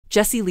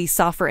Jessie Lee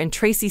Soffer and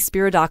Tracy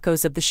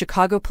Spiridakos of the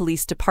Chicago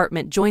Police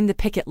Department joined the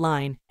picket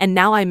line, and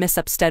now I miss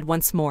Upstead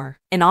once more.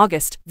 In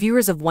August,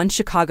 viewers of One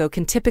Chicago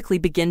can typically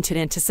begin to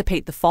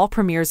anticipate the fall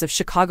premieres of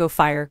Chicago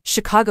Fire,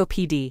 Chicago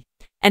PD,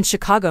 and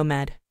Chicago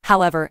Med.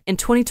 However, in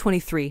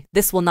 2023,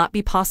 this will not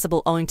be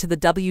possible owing to the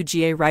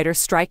WGA writers'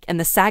 strike and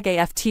the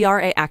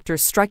SAG-AFTRA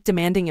actors' strike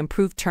demanding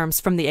improved terms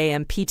from the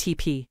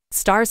AMPTP.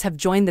 Stars have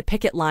joined the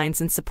picket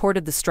lines in support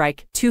of the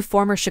strike. Two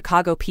former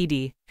Chicago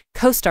PD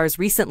co-stars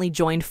recently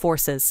joined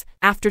forces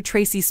after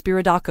Tracy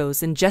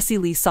Spiridakos and Jessie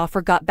Lee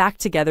Soffer got back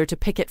together to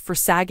picket for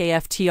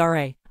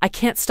SAG-AFTRA. I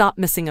can't stop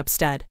missing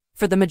Upstead.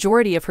 For the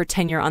majority of her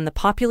tenure on the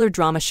popular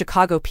drama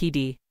Chicago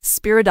PD,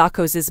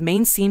 Spiridakos'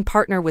 main scene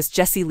partner was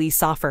Jessie Lee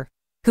Soffer,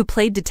 who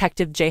played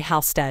Detective Jay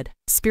Halstead.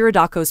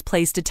 Spiridakos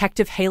plays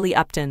Detective Haley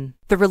Upton.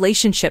 The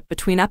relationship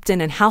between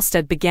Upton and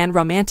Halstead began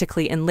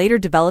romantically and later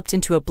developed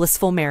into a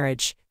blissful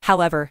marriage.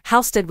 However,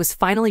 Halstead was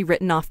finally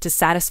written off to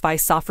satisfy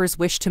Soffer's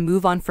wish to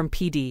move on from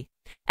PD,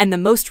 and the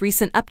most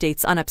recent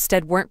updates on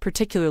Upstead weren't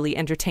particularly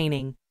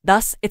entertaining.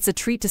 Thus, it's a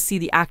treat to see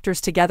the actors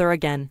together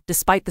again,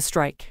 despite the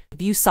strike.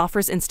 View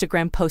Soffer's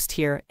Instagram post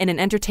here. In an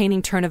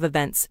entertaining turn of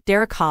events,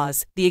 Derek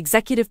Hawes, the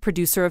executive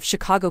producer of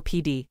Chicago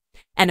PD,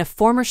 and a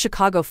former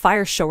Chicago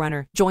Fire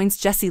showrunner, joins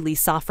Jessie Lee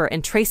Soffer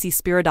and Tracy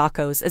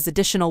Spiridakos as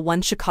additional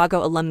One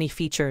Chicago alumni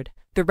featured.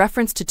 The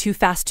reference to Too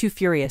Fast Too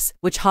Furious,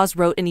 which Hawes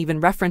wrote and even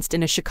referenced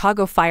in a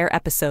Chicago Fire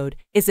episode,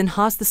 is in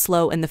Hawes' The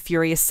Slow and the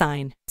Furious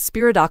sign.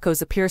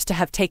 Spiridakos appears to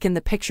have taken the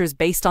pictures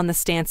based on the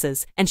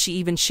stances, and she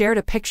even shared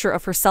a picture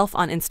of herself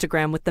on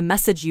Instagram with the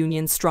message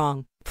 "Union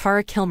Strong."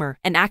 Cara Kilmer,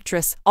 an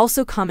actress,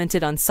 also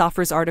commented on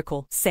Soffer's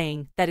article,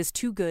 saying, "That is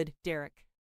too good, Derek."